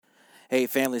Hey,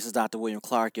 family, this is Dr. William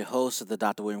Clark, your host of the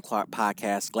Dr. William Clark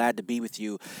podcast. Glad to be with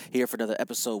you here for another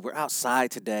episode. We're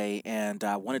outside today, and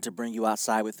I wanted to bring you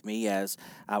outside with me as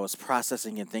I was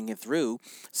processing and thinking through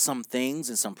some things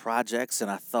and some projects.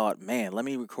 And I thought, man, let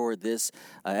me record this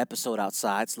episode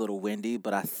outside. It's a little windy,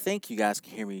 but I think you guys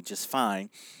can hear me just fine.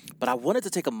 But I wanted to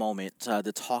take a moment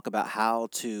to talk about how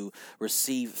to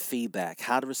receive feedback,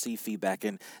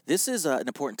 And this is an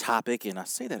important topic, and I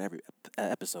say that every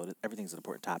episode, everything's an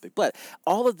important topic. But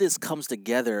all of this comes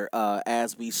together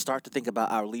as we start to think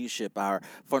about our leadership, our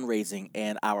fundraising,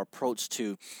 and our approach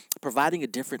to providing a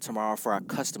different tomorrow for our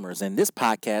customers. And this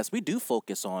podcast, we do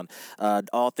focus on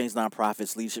all things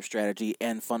nonprofits, leadership strategy,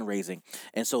 and fundraising.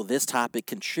 And so this topic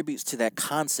contributes to that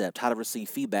concept, how to receive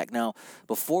feedback. Now,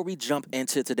 before we jump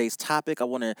into today's topic, I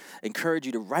want to encourage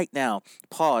you to right now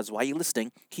pause while you're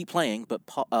listening, keep playing, but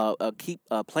keep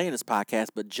playing this podcast,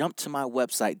 but jump to my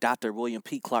website,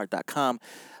 drwilliampclark.com.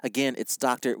 Again, it's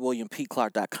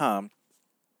drwilliampclark.com.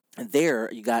 And there,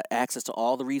 you got access to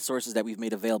all the resources that we've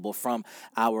made available, from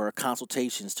our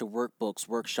consultations to workbooks,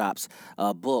 workshops,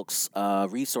 books,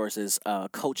 resources,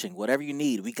 coaching, whatever you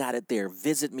need. We got it there.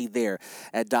 Visit me there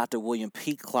at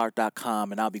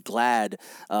drwilliampclark.com, and I'll be glad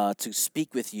to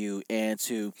speak with you and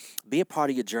to be a part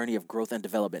of your journey of growth and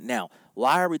development. Now,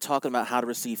 why are we talking about how to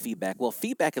receive feedback? Well,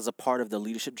 feedback is a part of the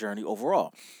leadership journey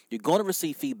overall. You're going to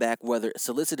receive feedback, whether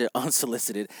solicited or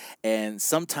unsolicited, and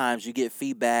sometimes you get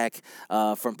feedback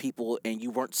from people and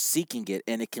you weren't seeking it,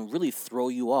 and it can really throw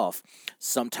you off.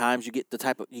 Sometimes you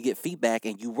get feedback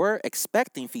and you were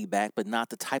expecting feedback, but not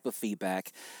the type of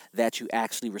feedback that you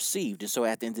actually received. And so,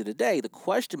 at the end of the day, the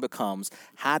question becomes,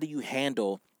 how do you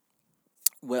handle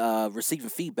receiving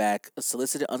feedback,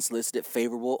 solicited, unsolicited,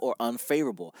 favorable, or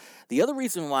unfavorable? The other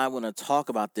reason why I want to talk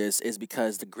about this is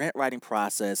because the grant writing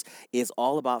process is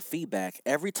all about feedback.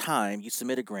 Every time you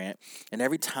submit a grant and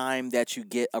every time that you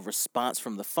get a response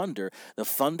from the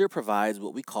funder provides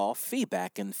what we call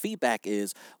feedback. And feedback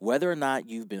is whether or not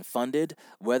you've been funded,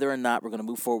 whether or not we're going to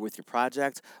move forward with your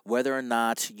project, whether or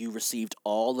not you received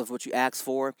all of what you asked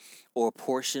for, or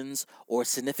portions, or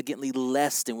significantly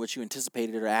less than what you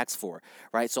anticipated or asked for,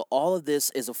 right? So all of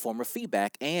this is a form of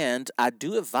feedback, and I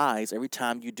do advise every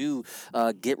time you do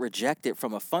get rejected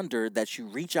from a funder that you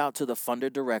reach out to the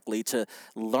funder directly to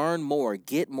learn more,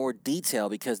 get more detail,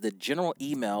 because the general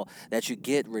email that you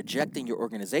get rejecting your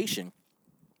organization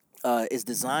is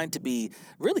designed to be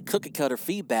really cookie cutter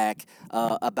feedback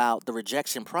about the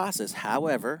rejection process.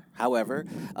 However,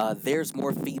 there's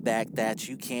more feedback that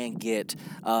you can get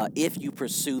if you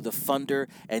pursue the funder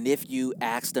and if you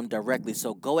ask them directly.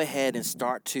 So go ahead and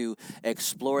start to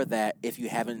explore that if you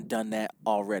haven't done that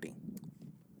already.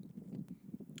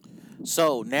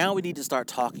 So now we need to start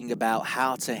talking about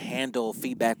how to handle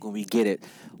feedback when we get it.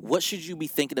 What should you be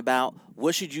thinking about?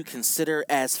 What should you consider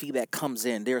as feedback comes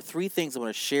in? There are three things I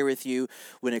want to share with you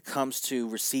when it comes to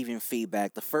receiving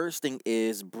feedback. The first thing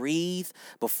is breathe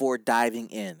before diving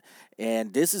in.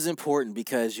 And this is important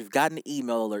because you've got an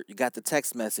email alert, you got the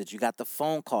text message, you got the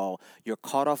phone call, you're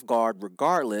caught off guard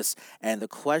regardless. And the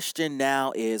question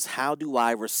now is, how do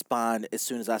I respond as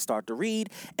soon as I start to read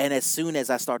and as soon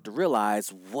as I start to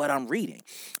realize what I'm reading?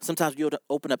 Sometimes you'll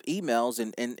open up emails,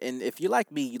 and if you're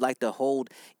like me, you like to hold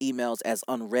emails as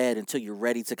unread until you're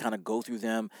ready to kind of go through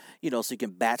them, so you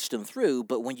can batch them through.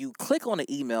 But when you click on an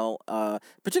email,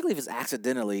 particularly if it's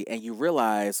accidentally, and you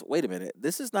realize, wait a minute,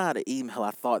 this is not an email I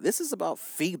thought. This is about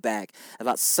feedback,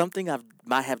 about something I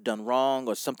might have done wrong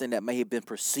or something that may have been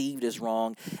perceived as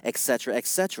wrong, etc.,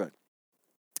 etc.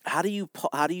 How do you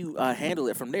handle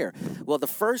it from there? Well, the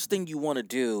first thing you want to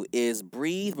do is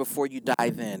breathe before you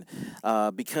dive in,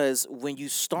 because when you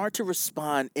start to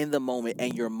respond in the moment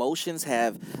and your emotions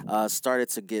have started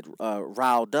to get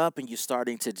riled up, and you're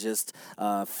starting to just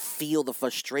feel the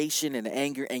frustration and the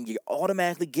anger, and you're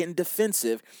automatically getting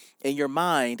defensive in your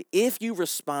mind, if you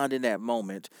respond in that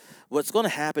moment, what's going to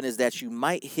happen is that you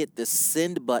might hit the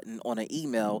send button on an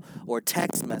email or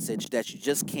text message that you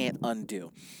just can't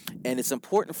undo. And it's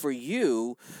important for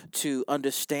you to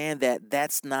understand that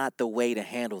that's not the way to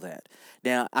handle that.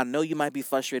 Now, I know you might be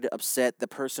frustrated, upset, the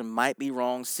person might be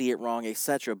wrong, see it wrong,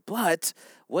 etc. But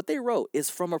what they wrote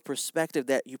is from a perspective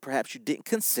that you didn't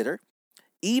consider,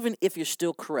 even if you're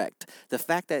still correct. The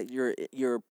fact that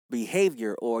your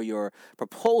behavior or your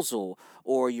proposal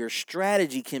or your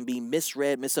strategy can be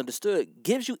misread, misunderstood,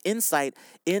 gives you insight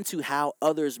into how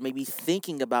others may be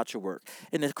thinking about your work.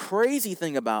 And the crazy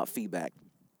thing about feedback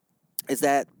is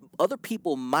that other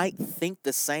people might think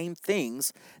the same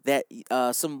things that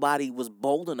somebody was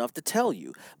bold enough to tell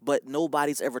you, but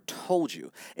nobody's ever told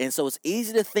you. And so it's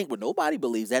easy to think, well, nobody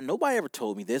believes that. Nobody ever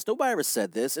told me this. Nobody ever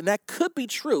said this. And that could be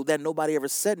true that nobody ever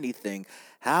said anything.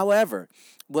 However,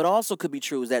 what also could be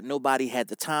true is that nobody had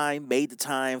the time, made the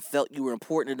time, felt you were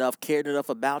important enough, cared enough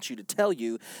about you to tell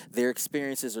you their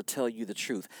experiences or tell you the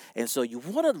truth. And so you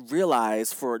want to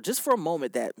realize for just for a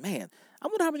moment that, man, I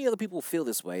wonder how many other people feel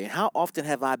this way, and how often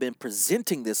have I been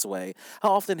presenting this way?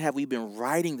 How often have we been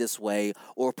writing this way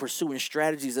or pursuing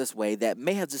strategies this way that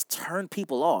may have just turned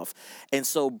people off? And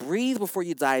so breathe before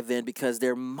you dive in, because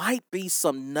there might be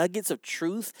some nuggets of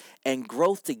truth and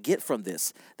growth to get from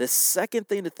this. The second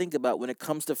thing to think about when it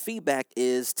comes to feedback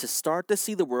is to start to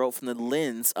see the world from the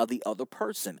lens of the other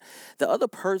person. The other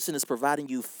person is providing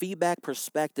you feedback,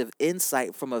 perspective,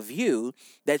 insight from a view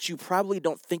that you probably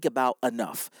don't think about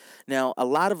enough. Now, a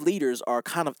lot of leaders are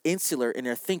kind of insular in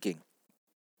their thinking.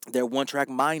 They're one track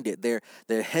minded.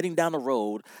 They're heading down the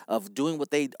road of doing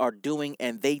what they are doing,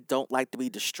 and they don't like to be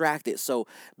distracted. So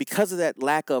because of that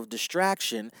lack of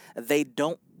distraction, they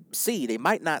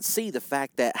might not see the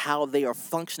fact that how they are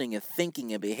functioning and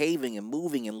thinking and behaving and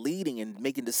moving and leading and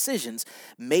making decisions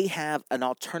may have an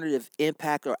alternative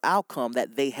impact or outcome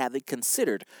that they haven't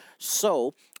considered.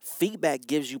 So feedback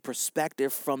gives you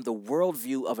perspective from the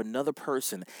worldview of another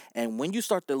person. And when you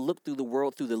start to look through the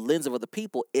world through the lens of other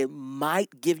people, it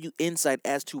might give you insight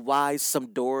as to why some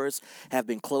doors have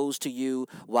been closed to you,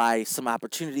 why some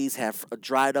opportunities have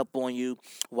dried up on you,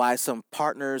 why some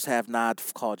partners have not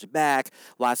called you back,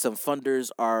 why some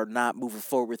funders are not moving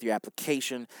forward with your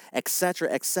application, etc.,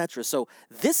 etc. So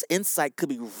this insight could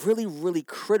be really, really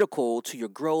critical to your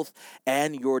growth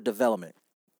and your development.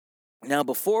 Now,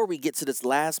 before we get to this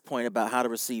last point about how to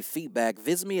receive feedback,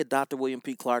 visit me at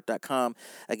drwilliampclark.com.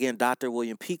 Again,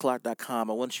 drwilliampclark.com.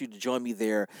 I want you to join me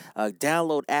there.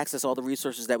 Download, access all the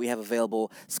resources that we have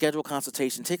available, schedule a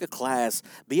consultation, take a class,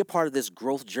 be a part of this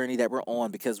growth journey that we're on,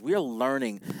 because we are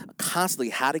learning constantly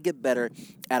how to get better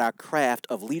at our craft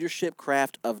of leadership,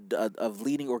 craft of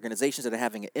leading organizations that are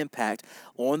having an impact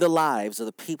on the lives of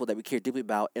the people that we care deeply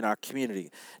about in our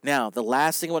community. Now, the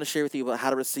last thing I want to share with you about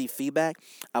how to receive feedback,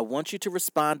 I want you to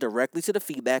respond directly to the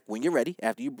feedback when you're ready,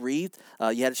 after you breathed,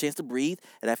 you had a chance to breathe,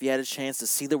 and after you had a chance to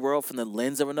see the world from the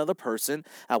lens of another person.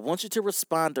 I want you to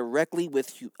respond directly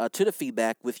to the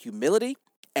feedback with humility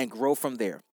and grow from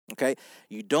there. Okay?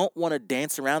 You don't want to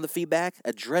dance around the feedback,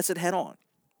 address it head on.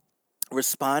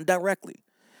 Respond directly.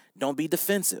 Don't be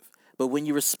defensive. But when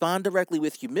you respond directly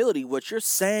with humility, what you're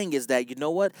saying is that, you know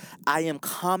what? I am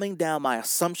calming down my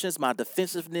assumptions, my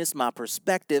defensiveness, my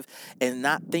perspective, and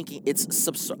not thinking it's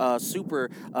super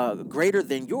greater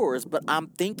than yours. But I'm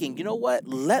thinking, you know what?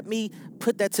 Let me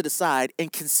put that to the side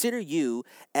and consider you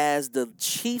as the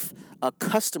chief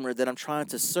customer that I'm trying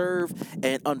to serve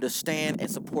and understand and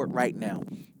support right now.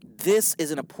 This is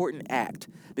an important act,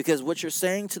 because what you're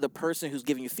saying to the person who's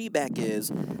giving you feedback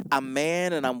is, I'm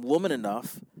man and I'm woman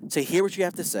enough to hear what you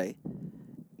have to say.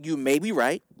 You may be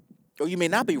right or you may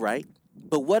not be right,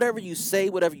 but whatever you say,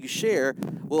 whatever you share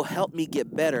will help me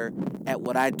get better at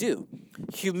what I do.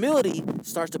 Humility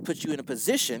starts to put you in a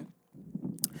position.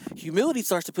 Humility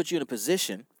starts to put you in a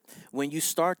position when you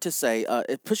start to say,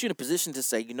 it puts you in a position to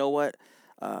say, you know what?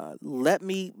 Let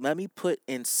me put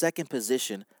in second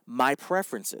position my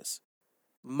preferences,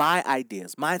 my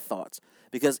ideas, my thoughts.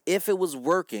 Because if it was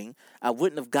working, I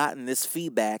wouldn't have gotten this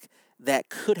feedback that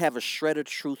could have a shred of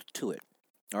truth to it.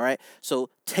 All right. So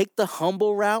take the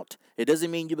humble route. It doesn't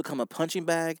mean you become a punching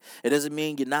bag. It doesn't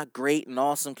mean you're not great and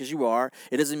awesome, because you are.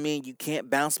 It doesn't mean you can't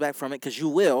bounce back from it, because you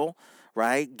will.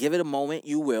 Right. Give it a moment.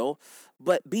 You will.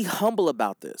 But be humble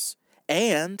about this.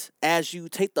 And as you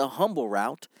take the humble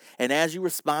route, and as you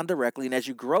respond directly, and as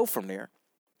you grow from there,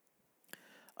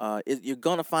 you're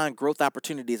going to find growth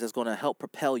opportunities that's going to help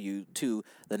propel you to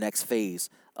the next phase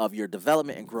of your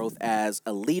development and growth as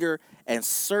a leader. And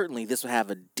certainly this will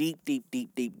have a deep, deep,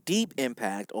 deep, deep, deep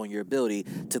impact on your ability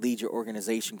to lead your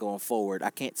organization going forward. I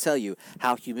can't tell you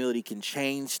how humility can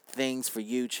change things for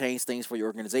you, change things for your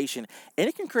organization, and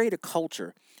it can create a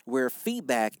culture where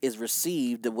feedback is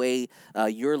received the way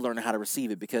you're learning how to receive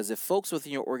it. Because if folks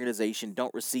within your organization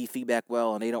don't receive feedback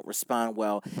well and they don't respond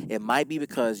well, it might be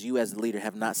because you as the leader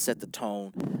have not set the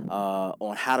tone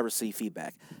on how to receive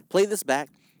feedback. Play this back,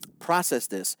 process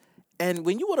this, And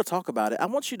when you want to talk about it, I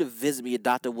want you to visit me at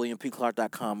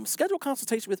drwilliampclark.com. Schedule a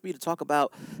consultation with me to talk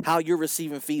about how you're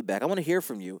receiving feedback. I want to hear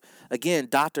from you. Again,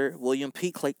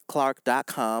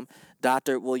 drwilliampclark.com,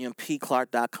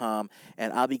 drwilliampclark.com,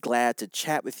 and I'll be glad to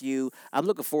chat with you. I'm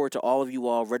looking forward to all of you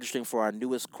all registering for our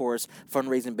newest course,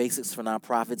 Fundraising Basics for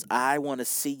Nonprofits. I want to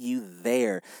see you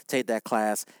there. Take that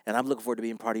class, and I'm looking forward to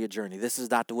being part of your journey. This is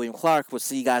Dr. William Clark. We'll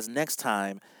see you guys next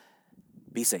time.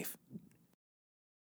 Be safe.